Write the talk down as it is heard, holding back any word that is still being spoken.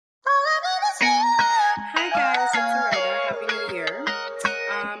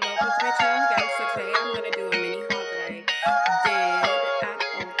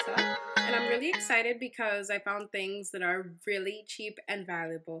excited because I found things that are really cheap and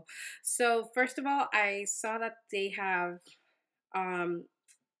valuable. So first of all, I saw that they have um,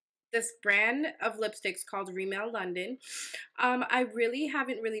 this brand of lipsticks called Rimmel London. I really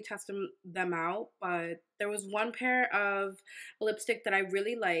haven't really tested them out, but there was one pair of lipstick that I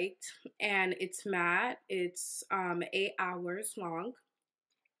really liked, and it's matte. It's 8 hours long,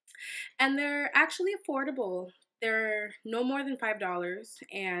 and they're actually affordable. They're no more than $5,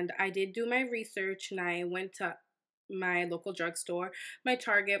 and I did do my research, and I went to my local drugstore, my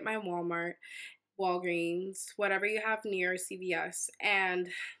Target, my Walmart, Walgreens, whatever you have near CVS, and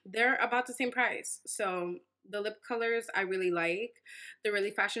they're about the same price. So the lip colors I really like. They're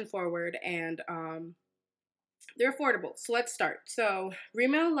really fashion forward, and they're affordable. So let's start. So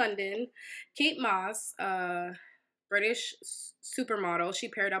Rimmel London, Kate Moss, British supermodel. She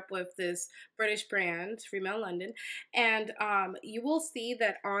paired up with this British brand, Rimmel London, and you will see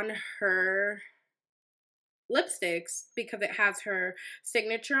that on her lipsticks, because it has her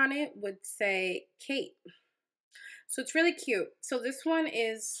signature on it, would say Kate. So it's really cute. So this one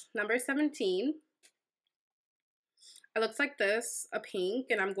is number 17. It looks like this, a pink,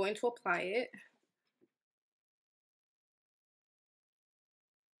 and I'm going to apply it.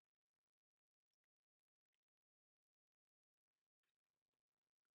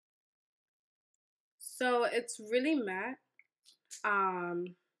 So it's really matte.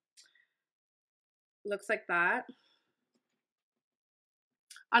 Um, Looks like that.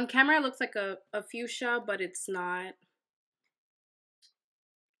 On camera, it looks like a fuchsia, but it's not.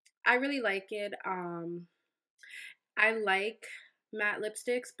 I really like it. I like matte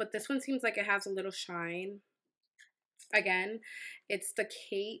lipsticks, but this one seems like it has a little shine. Again, it's the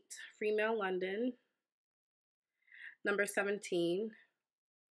Kate Rimmel London, number 17.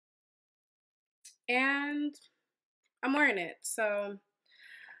 And I'm wearing it, so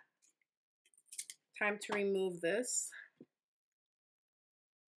time to remove this.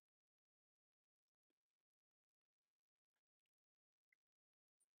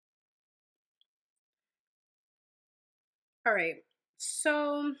 All right,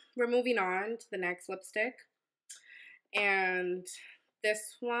 so we're moving on to the next lipstick, and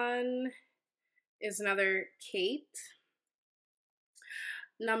this one is another Kate,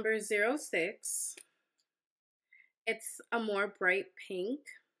 number 06. It's a more bright pink.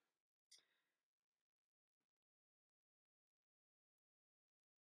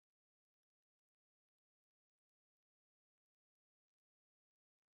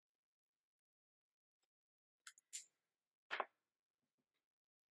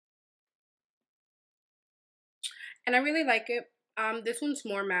 And I really like it. This one's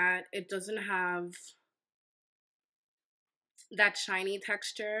more matte. It doesn't have that shiny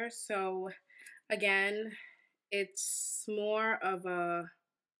texture. So again, it's more of a,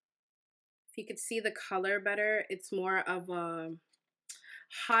 if you could see the color better, it's more of a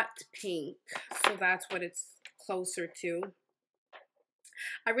hot pink. So that's what it's closer to.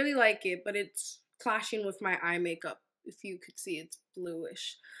 I really like it, but it's clashing with my eye makeup. If you could see, it's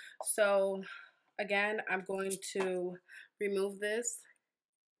bluish. So again, I'm going to remove this.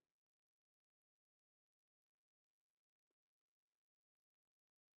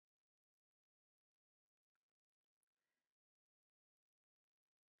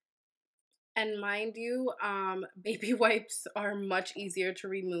 And mind you, baby wipes are much easier to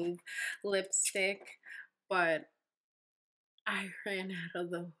remove lipstick, but I ran out of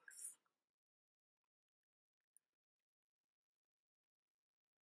those.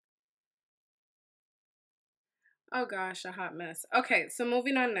 Oh gosh, a hot mess. Okay, so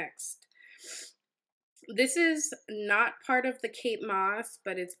moving on next. This is not part of the Kate Moss,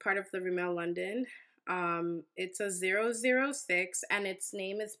 but it's part of the Rimmel London. It's a 006 and its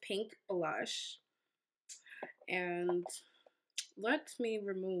name is Pink Blush. And let me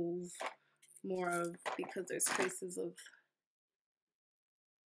remove more of, because there's traces of.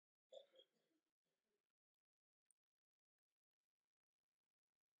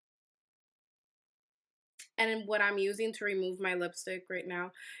 And what I'm using to remove my lipstick right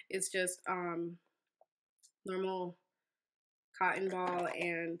now is just normal cotton ball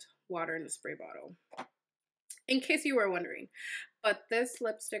and water in a spray bottle, in case you were wondering. But this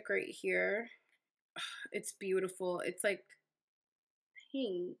lipstick right here, it's beautiful. It's like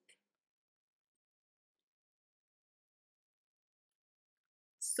pink.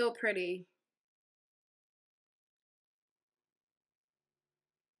 So pretty.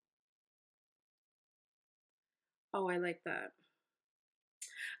 Oh, I like that.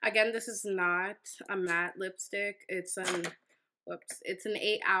 Again, this is not a matte lipstick. It's an, whoops, it's an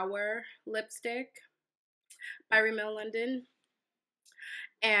 8-hour lipstick by Rimmel London.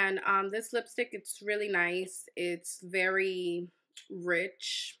 And this lipstick, it's really nice. It's very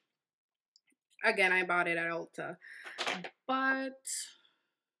rich. Again, I bought it at Ulta, but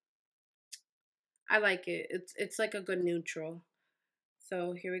I like it. It's like a good neutral.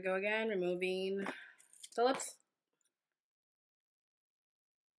 So here we go again, removing the lips.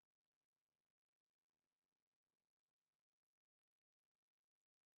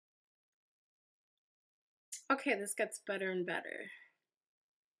 Okay, this gets better and better.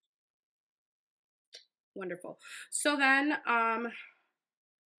 Wonderful. So then,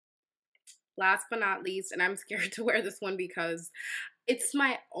 last but not least, and I'm scared to wear this one because it's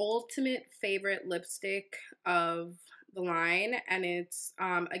my ultimate favorite lipstick of the line, and it's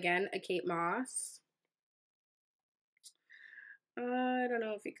again a Kate Moss. I don't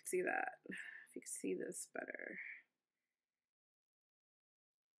know if you can see that. If you can see this better.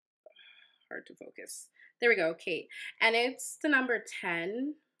 Hard to focus. There we go, Kate. And it's the number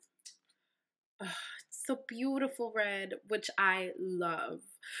 10. Oh, it's so beautiful red, which I love.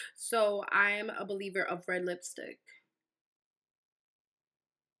 So I'm a believer of red lipstick.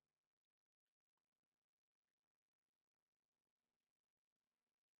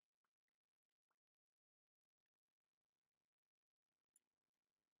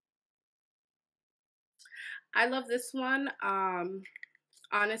 I love this one.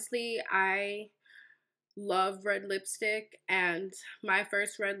 Honestly, I love red lipstick, and my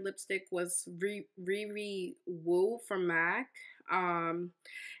first red lipstick was Riri Woo from MAC. Um,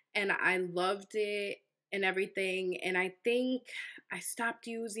 and I loved it and everything. And I think I stopped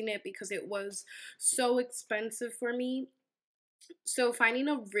using it because it was so expensive for me. So finding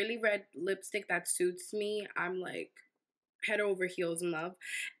a really red lipstick that suits me, I'm like head over heels in love.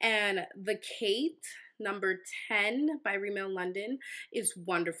 And the Kate number 10 by Rimmel London is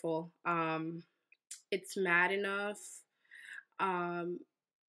wonderful. It's matte enough. Um,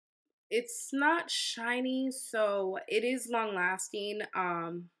 it's not shiny, so it is long lasting.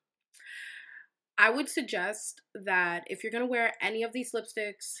 I would suggest that if you're gonna wear any of these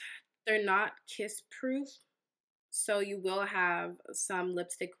lipsticks, they're not kiss proof, so you will have some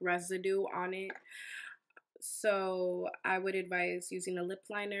lipstick residue on it. So I would advise using a lip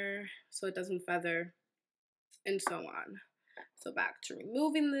liner so it doesn't feather, and so on. So back to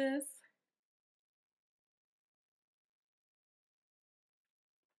removing this.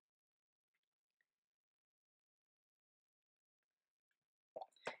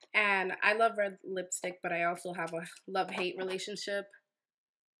 And I love red lipstick, but I also have a love-hate relationship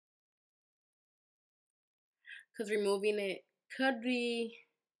because removing it could be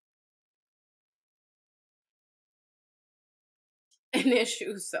an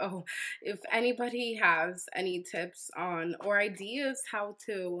issue. So if anybody has any tips on or ideas how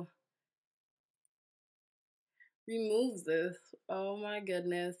to remove this, oh my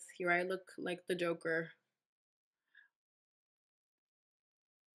goodness, here I look like the Joker.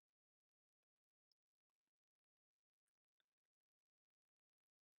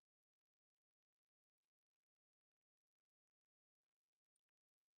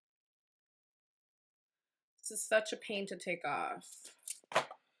 This is such a pain to take off.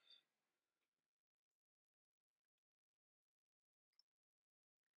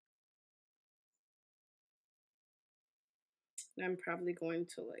 I'm probably going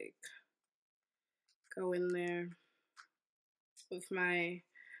to like go in there with my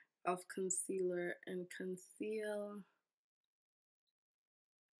e.l.f. concealer and conceal.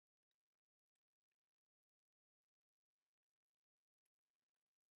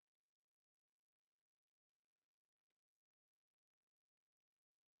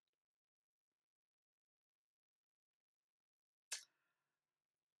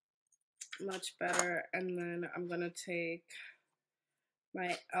 Much better. And then I'm gonna take my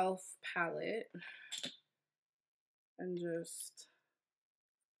e.l.f. palette and just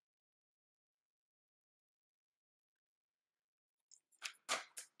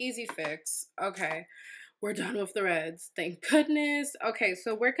easy fix. Okay, we're done with the reds. Thank goodness. Okay,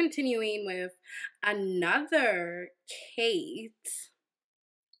 so we're continuing with another Kate.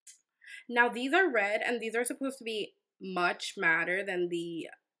 Now these are red and these are supposed to be much madder than the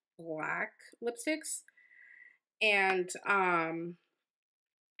black lipsticks. And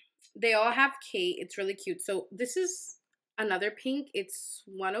they all have Kate. It's really cute. So this is another pink. It's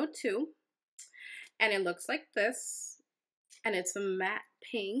 102 and it looks like this. And it's a matte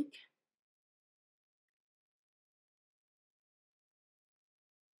pink.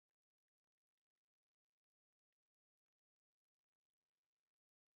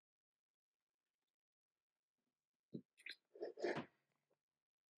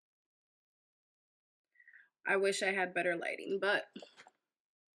 I wish I had better lighting, but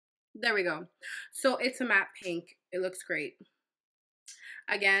There we go. So it's a matte pink. It looks great.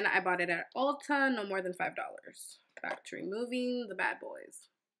 Again, I bought it at Ulta, no more than $5. Back to removing the bad boys.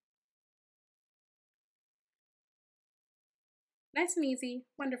 Nice and easy.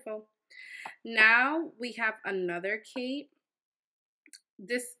 Wonderful. Now we have another Kate.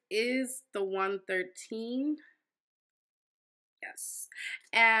 This is the 113. Yes.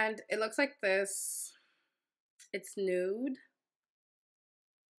 And it looks like this. It's nude.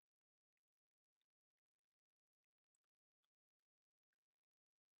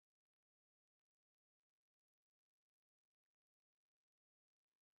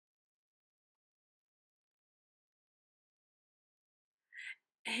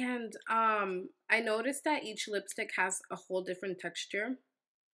 And I noticed that each lipstick has a whole different texture.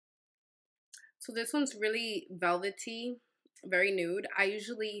 So this one's really velvety, very nude. I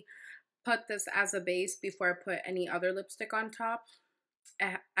usually put this as a base before I put any other lipstick on top.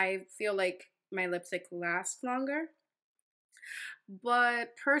 I feel like my lipstick lasts longer. But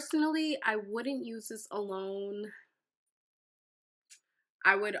personally, I wouldn't use this alone.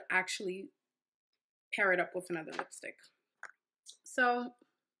 I would actually pair it up with another lipstick. So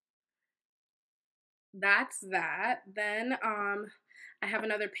that's that. Then I have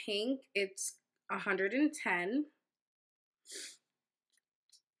another pink. It's 110.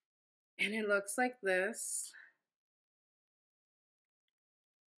 And it looks like this.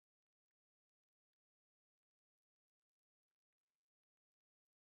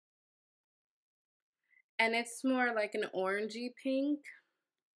 And it's more like an orangey pink,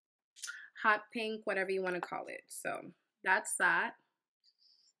 hot pink, whatever you want to call it. So that's that.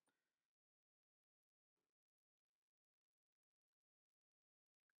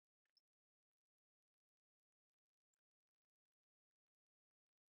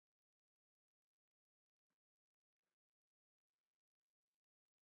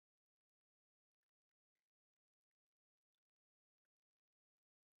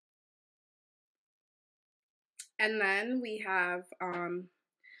 And then we have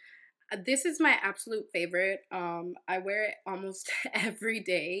this is my absolute favorite. I wear it almost every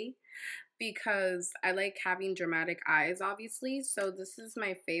day because I like having dramatic eyes, obviously. So this is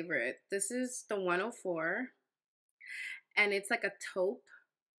my favorite. This is the 104, and it's like a taupe.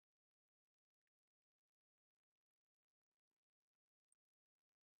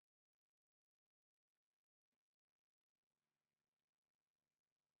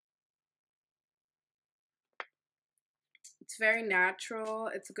 It's very natural.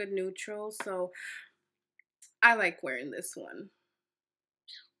 It's a good neutral, so I like wearing this one.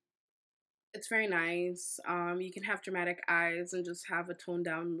 It's very nice. You can have dramatic eyes and just have a toned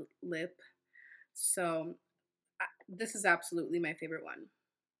down lip. So this is absolutely my favorite one.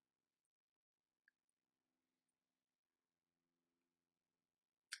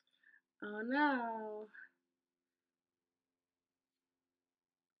 Oh no.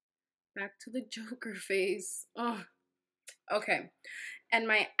 Back to the Joker face. Oh, okay. And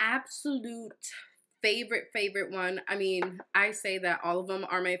my absolute favorite one, I mean, I say that all of them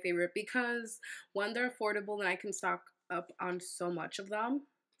are my favorite because one, they're affordable and I can stock up on so much of them.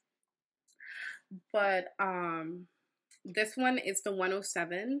 But this one is the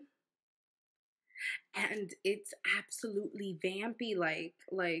 107 and it's absolutely vampy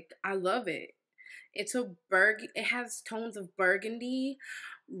like I love it. It's a it has tones of burgundy,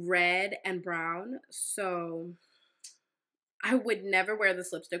 red, and brown. So I would never wear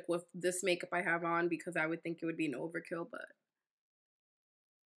this lipstick with this makeup I have on because I would think it would be an overkill, but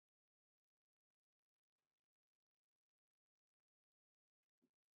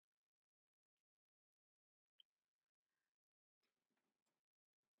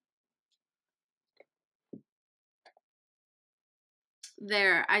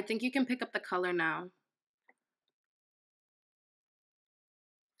there, I think you can pick up the color now.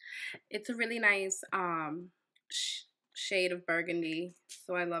 It's a really nice shade of burgundy,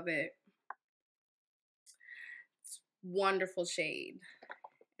 so I love it. It's wonderful shade.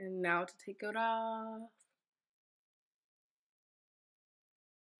 And now to take it off.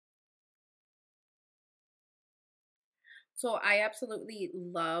 So I absolutely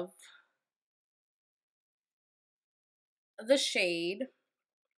love the shade.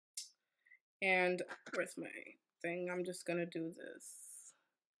 And where's my thing? I'm just gonna do this.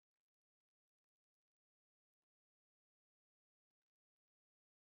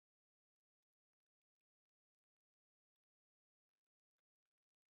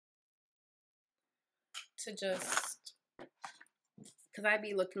 To just, because I'd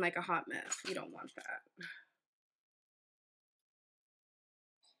be looking like a hot mess. You don't want that.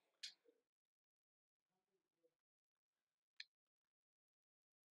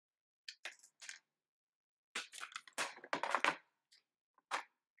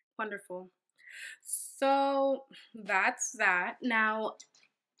 Wonderful. So that's that. Now,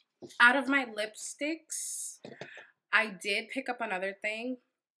 out of my lipsticks, I did pick up another thing,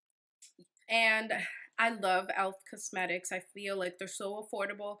 and I love e.l.f. cosmetics. I feel like they're so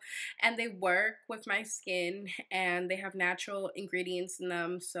affordable and they work with my skin and they have natural ingredients in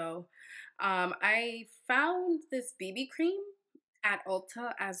them. So I found this BB cream at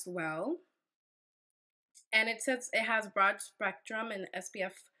Ulta as well. And it says it has broad spectrum and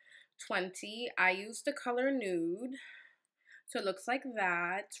SPF 20. I used the color nude. So it looks like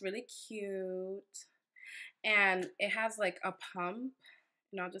that. It's really cute. And it has like a pump.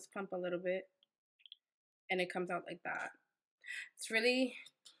 And I'll just pump a little bit. And it comes out like that. It's really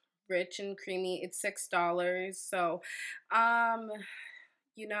rich and creamy. It's $6. So,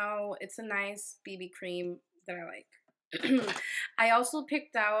 you know, it's a nice BB cream that I like. I also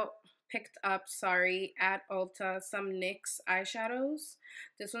picked up at Ulta some NYX eyeshadows.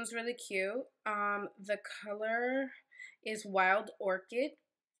 This one's really cute. The color is Wild Orchid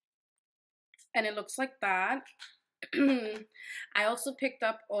and it looks like that. I also picked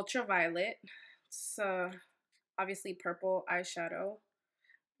up Ultraviolet. It's obviously purple eyeshadow.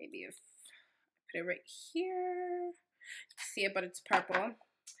 Maybe if I put it right here, you can see it, but it's purple.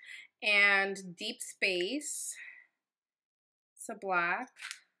 And Deep Space. It's a black.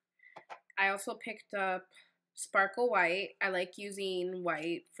 I also picked up Sparkle White. I like using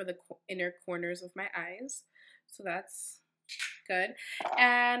white for the inner corners of my eyes, so that's good.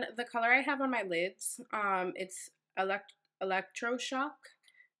 And the color I have on my lids, it's Electroshock.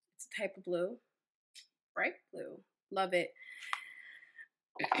 It's a type of blue, bright blue. Love it.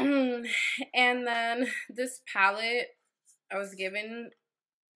 And then this palette I was given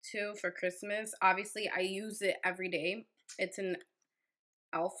to for Christmas. Obviously, I use it every day. It's an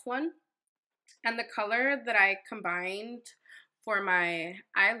e.l.f. one. And the color that I combined for my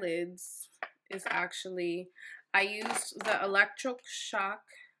eyelids is actually, I used the Electroshock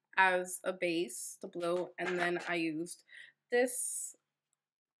as a base, the blue, and then I used this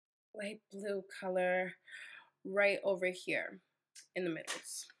light blue color right over here in the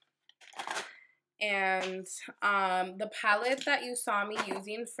middles. And the palette that you saw me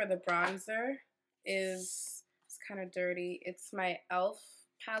using for the bronzer is, it's kind of dirty. It's my e.l.f.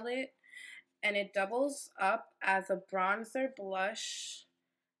 palette. And it doubles up as a bronzer, blush,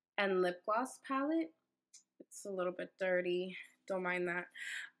 and lip gloss palette. It's a little bit dirty. Don't mind that.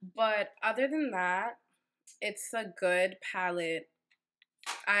 But other than that, it's a good palette.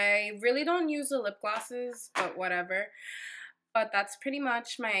 I really don't use the lip glosses, but whatever. But that's pretty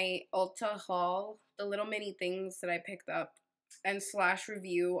much my Ulta haul. The little mini things that I picked up and slash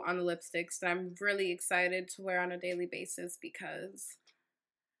review on the lipsticks that I'm really excited to wear on a daily basis because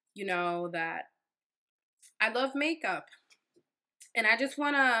you know that I love makeup. And I just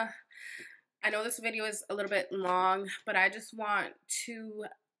want to, I know this video is a little bit long, but I just want to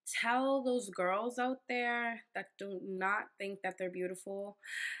tell those girls out there that do not think that they're beautiful,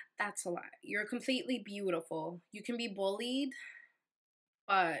 that's a lie. You're completely beautiful. You can be bullied,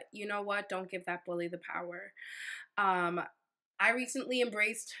 but you know what? Don't give that bully the power. I recently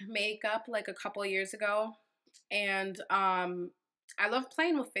embraced makeup like a couple years ago, and I love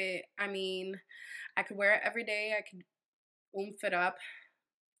playing with it. I mean, I could wear it every day. I could oomph it up,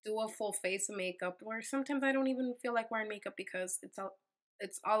 do a full face of makeup, or sometimes I don't even feel like wearing makeup because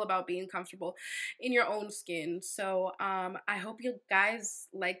it's all about being comfortable in your own skin. So I hope you guys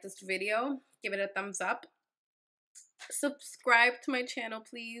like this video. Give it a thumbs up. Subscribe to my channel,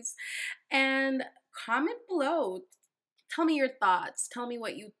 please. And comment below. Tell me your thoughts. Tell me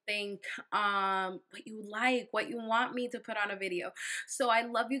what you think, what you like, what you want me to put on a video. So I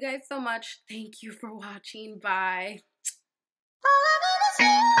love you guys so much. Thank you for watching. Bye.